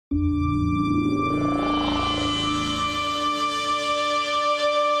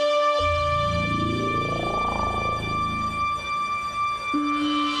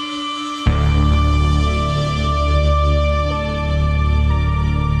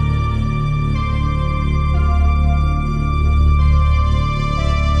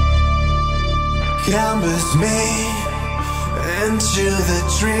Come with me into the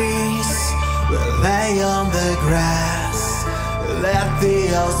trees. We'll lay on the grass, let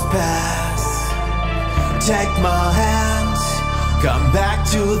the hours pass. Take my hand, come back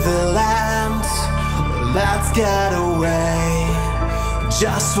to the land. Let's get away,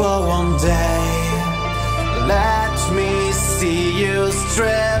 just for one day. Let me see you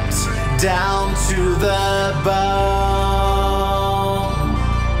stripped down to the bone.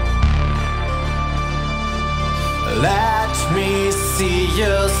 Let me see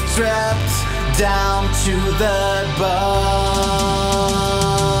you stripped down to the bone.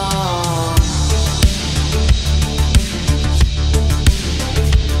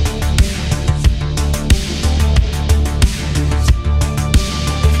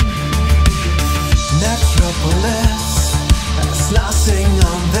 Metropolis has nothing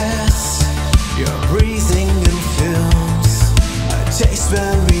on this. You're breathing in fumes, a taste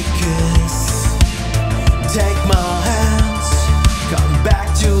when we kiss. Take my hand, come back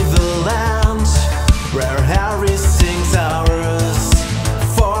to the land where Harry sings ours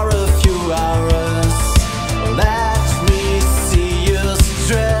for a few hours. Let me see you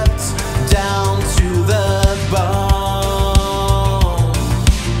stripped down to the bone.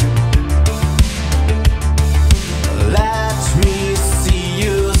 Let me see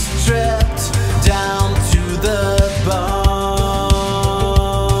you stripped down to the bone.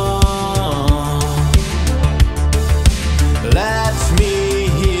 Let me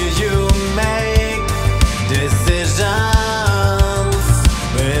hear you make decisions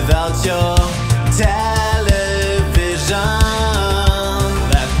without your television.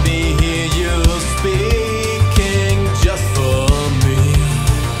 Let me hear you speaking just for me.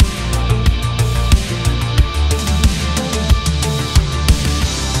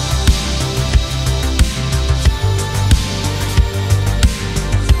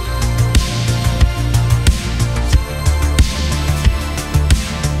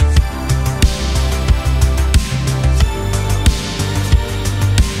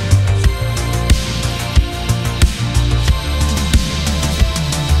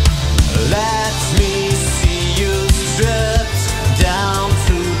 Let me see you stripped down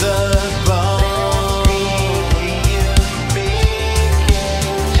to the bone.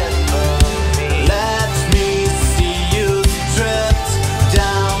 Let me see you stripped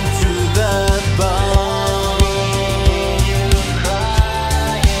down to the bone.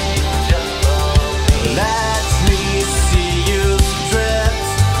 Let me see you stripped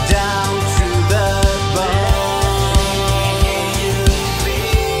down to the bone.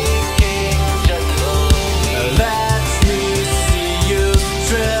 Let me see you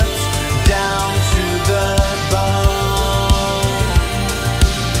stripped down to the bone.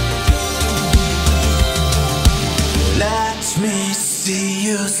 Let me see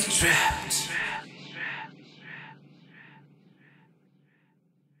you stripped